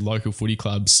from, say, local footy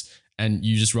clubs, and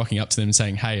you just rocking up to them and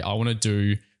saying, hey, I want to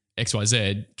do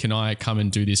XYZ. Can I come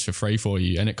and do this for free for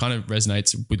you? And it kind of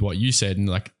resonates with what you said. And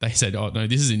like they said, oh no,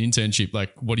 this is an internship.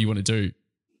 Like, what do you want to do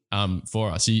for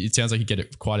us? It sounds like you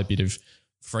get quite a bit of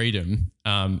freedom,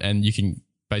 and you can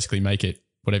basically make it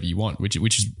whatever you want, which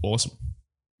is awesome.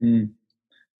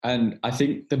 And I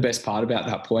think the best part about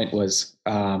that point was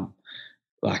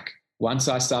like, once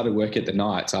I started work at the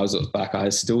Knights, I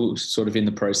was still sort of in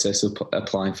the process of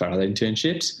applying for other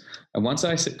internships. And once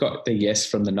I got the yes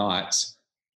from the Knights,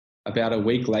 about a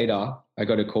week later, I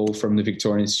got a call from the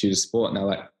Victorian Institute of Sport, and they're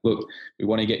like, look, we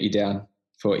want to get you down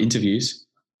for interviews.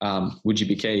 Would you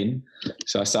be keen?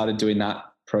 So I started doing that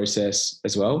process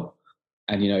as well.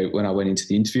 And, you know, when I went into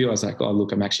the interview, I was like, oh,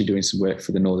 look, I'm actually doing some work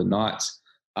for the Northern Knights.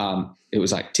 It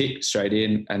was like tick straight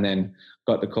in, and then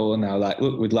got the call, and they were like,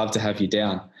 look, we'd love to have you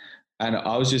down. And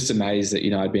I was just amazed that, you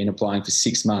know, I'd been applying for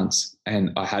 6 months and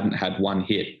I hadn't had 1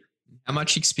 hit. How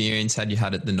much experience had you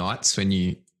had at the Knights when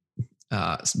you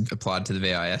applied to the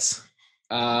VIS?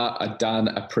 I'd done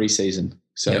a pre-season,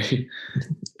 so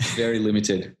very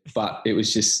limited, but it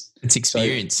was just... It's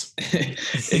experience.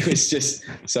 It was just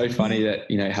so funny that,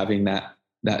 you know, having that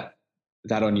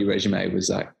on your resume was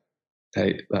like,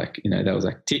 they like, you know, that was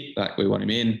like, tick, like, we want him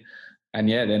in. And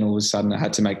yeah, then all of a sudden I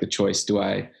had to make the choice. Do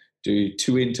I do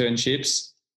 2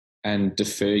 internships and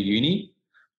defer uni,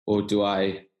 or do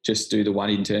I just do the 1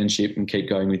 internship and keep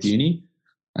going with uni?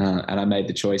 And I made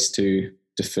the choice to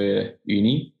defer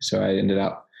uni. So I ended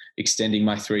up extending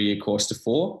my 3-year course to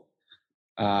 4,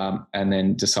 and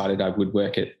then decided I would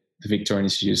work at the Victorian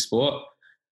Institute of Sport.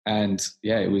 And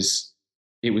yeah, it was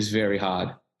very hard.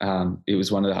 It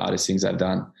was one of the hardest things I've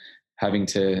done, having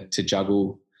to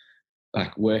juggle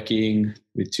like working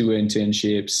with 2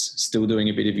 internships, still doing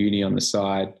a bit of uni on the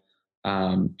side.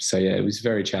 So yeah, it was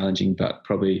very challenging, but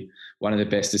probably one of the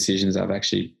best decisions I've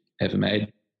actually ever made.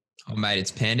 Oh, mate,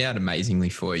 it's panned out amazingly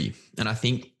for you. And I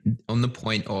think on the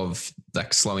point of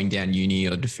like slowing down uni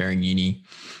or deferring uni,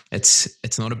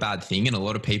 it's not a bad thing. And a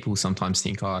lot of people sometimes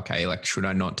think, oh, okay, like, should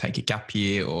I not take a gap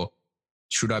year, or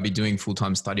should I be doing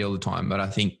full-time study all the time? But I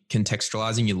think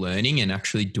contextualizing your learning and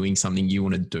actually doing something you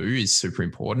want to do is super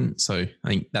important. So I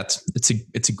think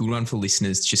it's a good one for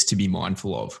listeners just to be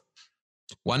mindful of.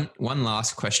 One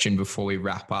last question before we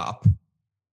wrap up.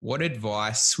 What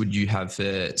advice would you have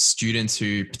for students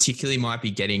who particularly might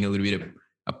be getting a little bit of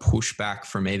a pushback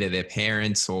from either their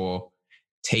parents or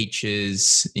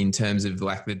teachers in terms of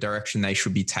like the direction they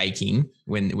should be taking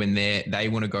when they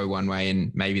want to go one way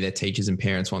and maybe their teachers and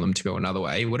parents want them to go another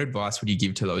way? What advice would you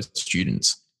give to those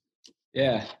students?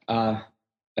 Yeah,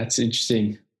 that's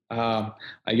interesting. I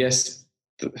guess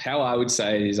how I would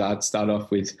say it is I'd start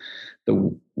off with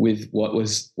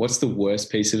what's the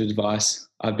worst piece of advice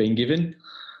I've been given.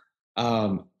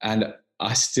 And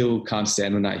I still can't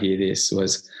stand when I hear this.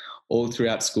 Was all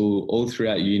throughout school, all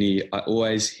throughout uni, I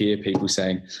always hear people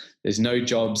saying, there's no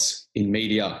jobs in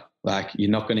media, Like, you're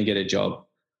not going to get a job.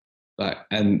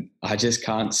 And I just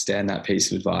can't stand that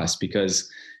piece of advice, because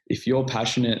if you're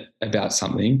passionate about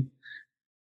something,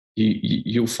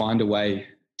 you'll find a way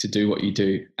to do what you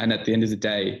do. And at the end of the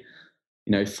day,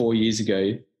 4 years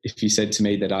ago, if you said to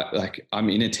me that I'm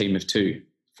in a team of two,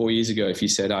 4 years ago, if you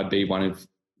said I'd be one of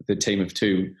the team of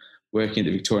two working at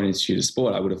the Victorian Institute of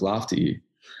Sport, I would have laughed at you.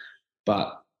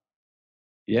 But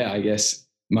yeah, I guess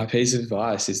my piece of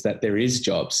advice is that there is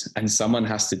jobs and someone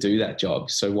has to do that job.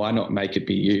 So why not make it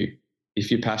be you? If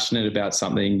you're passionate about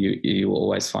something, you will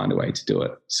always find a way to do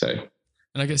it. So,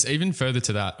 and I guess even further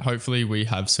to that, hopefully we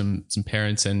have some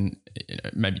parents and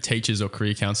maybe teachers or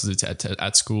career counsellors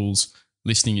at schools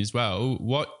listening as well.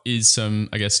 What is some,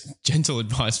 I guess, gentle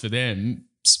advice for them,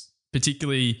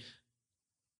 particularly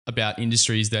about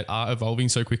industries that are evolving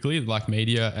so quickly, like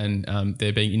media, and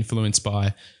they're being influenced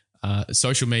by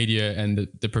social media and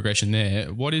the progression there?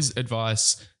 What is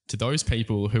advice to those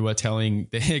people who are telling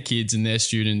their kids and their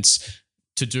students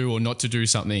to do or not to do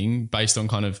something based on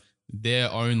kind of their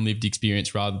own lived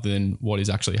experience rather than what is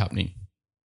actually happening?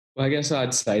 Well, I guess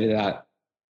I'd say to that,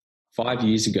 5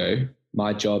 years ago,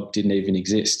 my job didn't even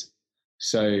exist.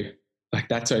 So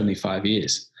that's only 5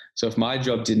 years. So if my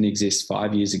job didn't exist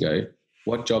 5 years ago,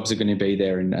 what jobs are going to be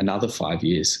there in another 5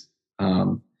 years?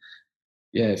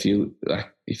 If you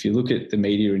look at the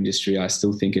media industry, I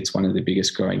still think it's one of the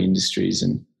biggest growing industries.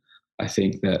 And I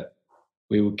think that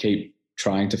we will keep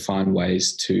trying to find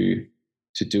ways to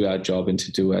do our job and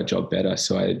to do our job better.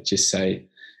 So I just say,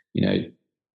 to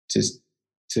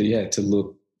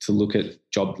look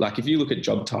at job, like if you look at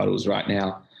job titles right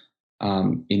now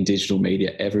in digital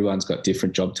media, everyone's got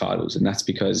different job titles, and that's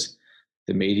because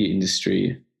the media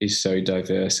industry is so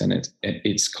diverse and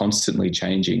it's constantly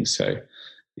changing. So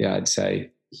yeah, I'd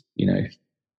say,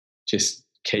 just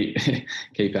keep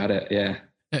at it. Yeah.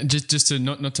 Just to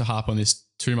not to harp on this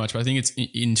too much, but I think it's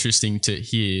interesting to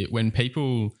hear when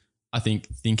people, I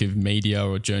think of media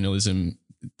or journalism,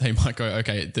 they might go,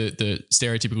 okay, the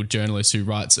stereotypical journalist who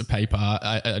writes a paper,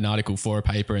 an article for a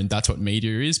paper, and that's what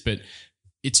media is. But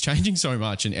it's changing so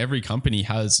much, and every company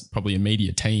has probably a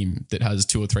media team that has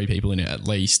 2 or 3 people in it at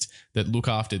least that look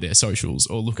after their socials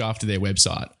or look after their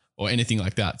website or anything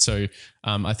like that. So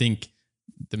I think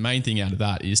the main thing out of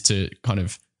that is to kind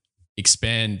of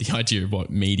expand the idea of what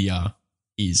media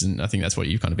is. And I think that's what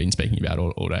you've kind of been speaking about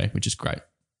all day, which is great.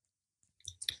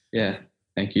 Yeah.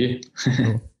 Thank you.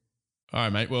 Cool. All right,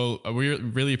 mate. Well, we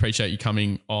really appreciate you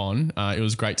coming on. It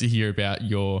was great to hear about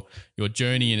your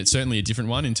journey, and it's certainly a different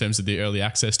one in terms of the early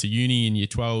access to uni in year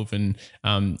 12. And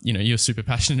you're super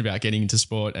passionate about getting into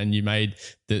sport, and you made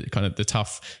the kind of the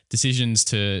tough decisions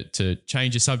to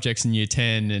change your subjects in year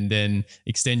 10 and then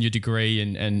extend your degree,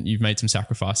 and you've made some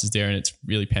sacrifices there, and it's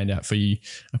really panned out for you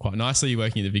quite nicely. You're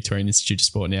working at the Victorian Institute of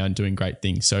Sport now and doing great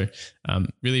things. So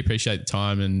really appreciate the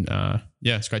time, and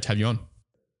it's great to have you on.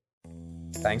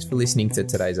 Thanks for listening to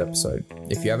today's episode.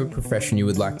 If you have a profession you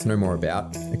would like to know more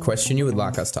about, a question you would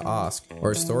like us to ask,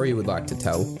 or a story you would like to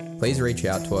tell, please reach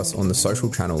out to us on the social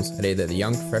channels at either the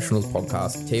Young Professionals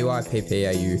Podcast,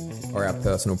 TYPPAU, or our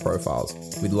personal profiles.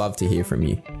 We'd love to hear from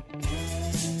you.